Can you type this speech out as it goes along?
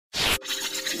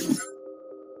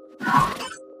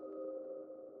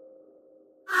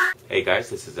Hey guys,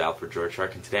 this is Al for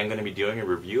droidshark, and today I'm going to be doing a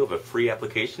review of a free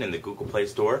application in the Google Play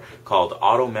Store called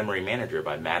Auto Memory Manager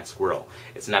by Mad Squirrel.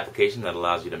 It's an application that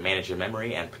allows you to manage your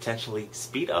memory and potentially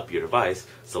speed up your device,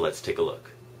 so let's take a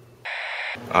look.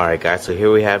 Alright guys, so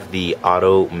here we have the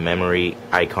Auto Memory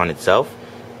icon itself.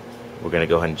 We're going to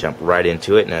go ahead and jump right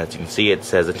into it, and as you can see it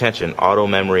says, attention, Auto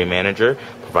Memory Manager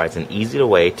provides an easy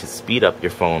way to speed up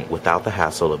your phone without the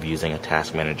hassle of using a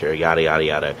task manager, yada yada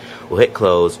yada. We'll hit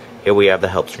close. Here we have the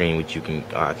help screen, which you can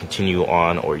continue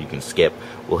on or you can skip.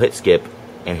 We'll hit skip,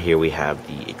 and here we have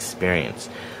the experience.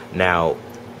 Now,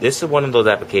 this is one of those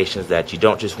applications that you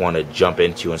don't just want to jump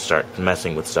into and start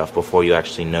messing with stuff before you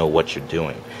actually know what you're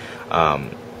doing.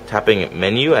 Tapping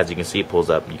menu, as you can see, pulls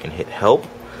up. You can hit help.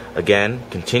 Again,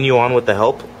 continue on with the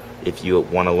help. If you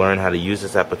want to learn how to use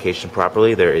this application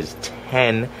properly, there is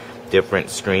 10 different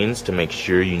screens to make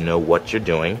sure you know what you're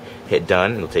doing. Hit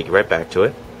done, it'll take you right back to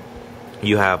it.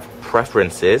 You have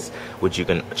preferences, which you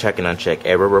can check and uncheck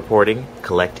error reporting,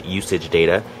 collect usage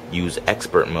data, use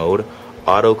expert mode,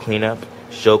 auto cleanup,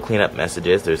 show cleanup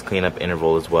messages, there's cleanup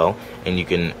interval as well, and you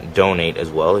can donate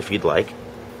as well if you'd like.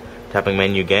 Tapping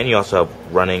menu again, you also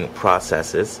have running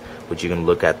processes, which you can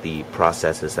look at the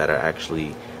processes that are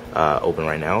actually open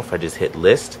right now. If I just hit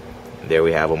list, there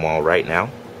we have them all right now.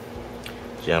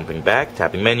 Jumping back,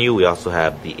 tapping menu, we also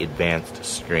have the advanced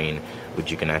screen,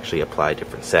 which you can actually apply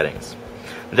different settings.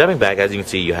 Jumping back, as you can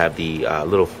see, you have the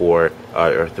little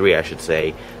three, I should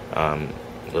say,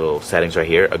 little settings right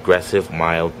here. Aggressive,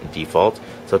 mild, default.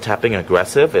 So tapping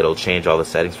aggressive, it'll change all the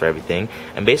settings for everything.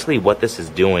 And basically what this is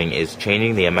doing is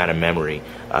changing the amount of memory,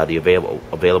 the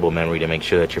available memory, to make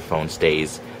sure that your phone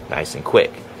stays nice and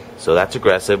quick. So that's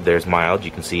aggressive. There's mild.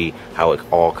 You can see how it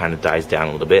all kind of dies down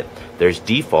a little bit. There's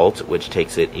default, which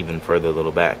takes it even further a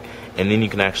little back. And then you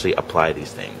can actually apply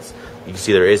these things. You can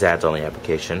see there is ads on the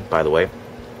application, by the way.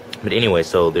 But anyway,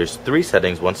 so there's 3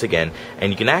 settings once again,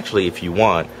 and you can actually, if you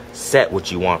want, set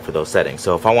what you want for those settings.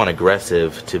 So if I want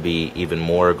aggressive to be even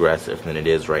more aggressive than it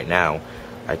is right now,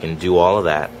 I can do all of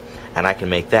that, and I can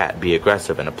make that be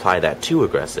aggressive and apply that to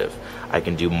aggressive. I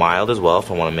can do mild as well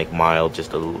if I want to make mild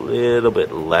just a little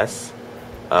bit less,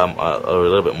 or a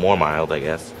little bit more mild, I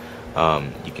guess.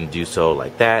 You can do so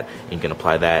like that. You can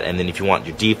apply that, and then if you want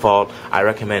your default, I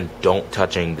recommend don't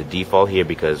touching the default here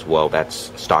because, well,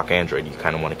 that's stock Android. You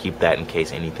kind of want to keep that in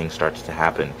case anything starts to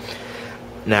happen.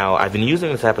 Now, I've been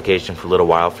using this application for a little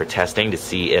while for testing to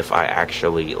see if I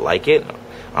actually like it.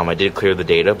 I did clear the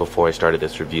data before I started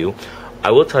this review. I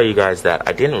will tell you guys that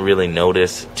I didn't really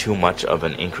notice too much of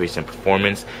an increase in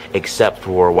performance except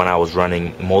for when I was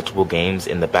running multiple games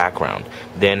in the background.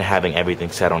 Then having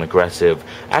everything set on aggressive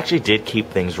actually did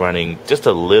keep things running just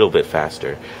a little bit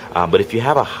faster. But if you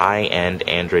have a high-end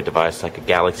Android device like a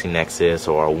Galaxy Nexus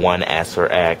or a One S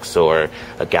or X or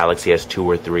a Galaxy S2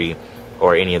 or 3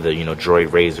 or any of the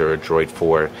Droid Razor or Droid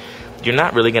 4, you're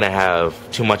not really going to have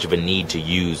too much of a need to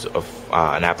use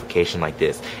an application like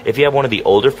this. If you have one of the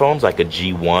older phones like a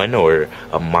G1 or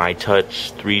a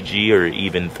MyTouch 3G or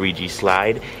even 3G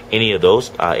Slide, any of those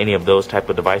type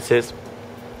of devices,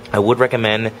 I would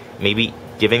recommend maybe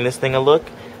giving this thing a look,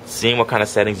 seeing what kind of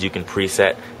settings you can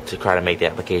preset to try to make the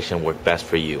application work best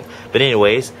for you. But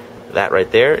anyways, that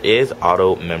right there is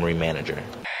Auto Memory Manager.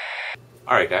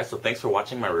 Alright guys, so thanks for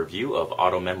watching my review of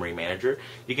Auto Memory Manager.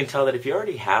 You can tell that if you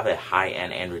already have a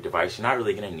high-end Android device, you're not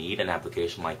really going to need an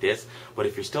application like this. But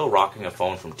if you're still rocking a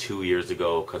phone from 2 years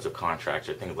ago because of contracts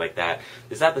or things like that,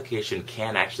 this application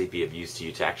can actually be of use to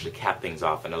you to actually cap things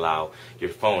off and allow your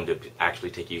phone to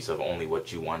actually take use of only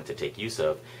what you want it to take use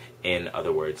of. In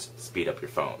other words, speed up your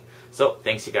phone. So,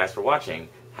 thanks you guys for watching.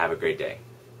 Have a great day.